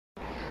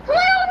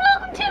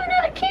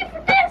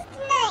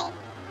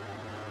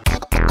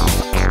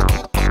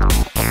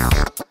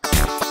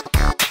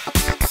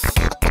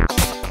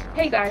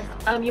guys,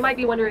 you might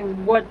be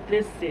wondering what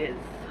this is.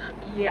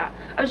 Yeah,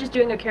 I was just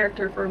doing a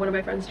character for one of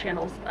my friend's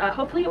channels.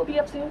 Hopefully it will be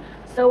up soon.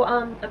 So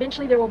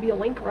eventually there will be a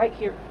link right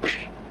here.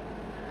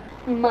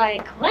 My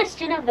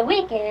question of the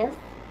week is,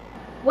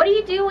 what do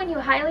you do when you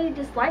highly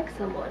dislike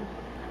someone?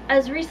 I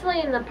was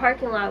recently in the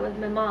parking lot with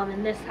my mom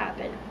and this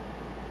happened.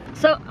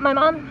 So my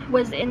mom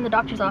was in the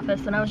doctor's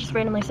office and I was just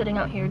randomly sitting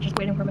out here just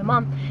waiting for my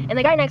mom, and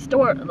the guy next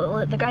door,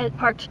 the guy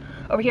parked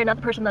over here, not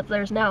the person that's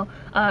there now,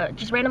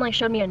 just randomly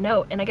showed me a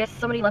note, and I guess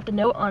somebody left a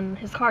note on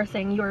his car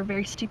saying you are a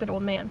very stupid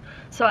old man.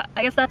 So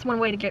I guess that's one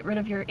way to get rid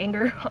of your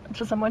anger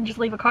to someone, just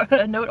leave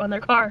a note on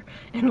their car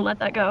and let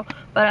that go.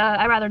 But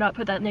I'd rather not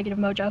put that negative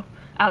mojo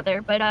out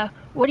there. But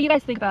what do you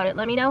guys think about it?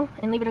 Let me know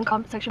and leave it in the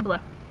comment section below.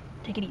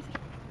 Take it easy.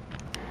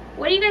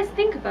 What do you guys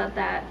think about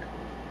that?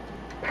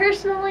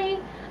 Personally,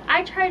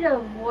 I try to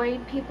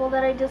avoid people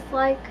that I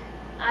dislike.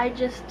 I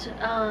just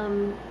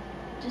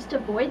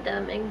avoid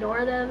them,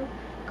 ignore them,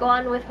 go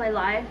on with my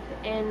life,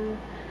 and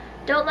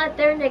don't let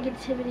their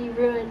negativity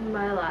ruin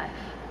my life.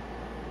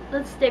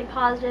 Let's stay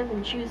positive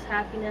and choose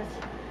happiness,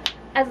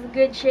 as the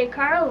good Shay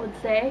Carl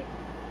would say.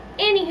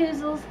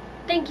 Anywhoozles,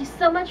 thank you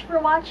so much for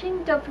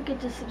watching. Don't forget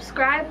to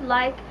subscribe,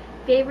 like,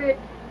 favorite,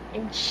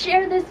 and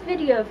share this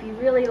video if you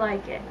really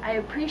like it. I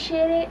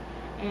appreciate it,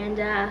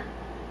 and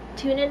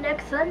tune in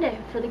next Sunday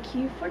for the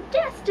Q for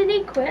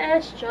Destiny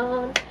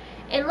question.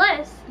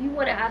 Unless you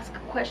want to ask a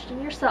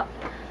question yourself,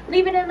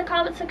 leave it in the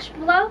comment section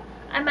below.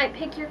 I might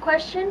pick your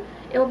question.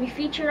 It will be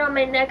featured on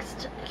my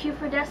next Q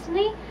for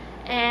Destiny,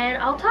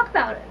 and I'll talk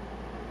about it.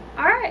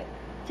 Alright,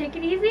 take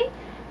it easy.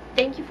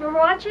 Thank you for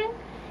watching,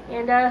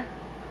 and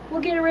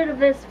we'll get rid of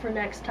this for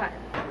next time.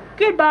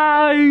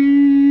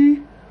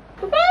 Goodbye!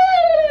 Bye-bye!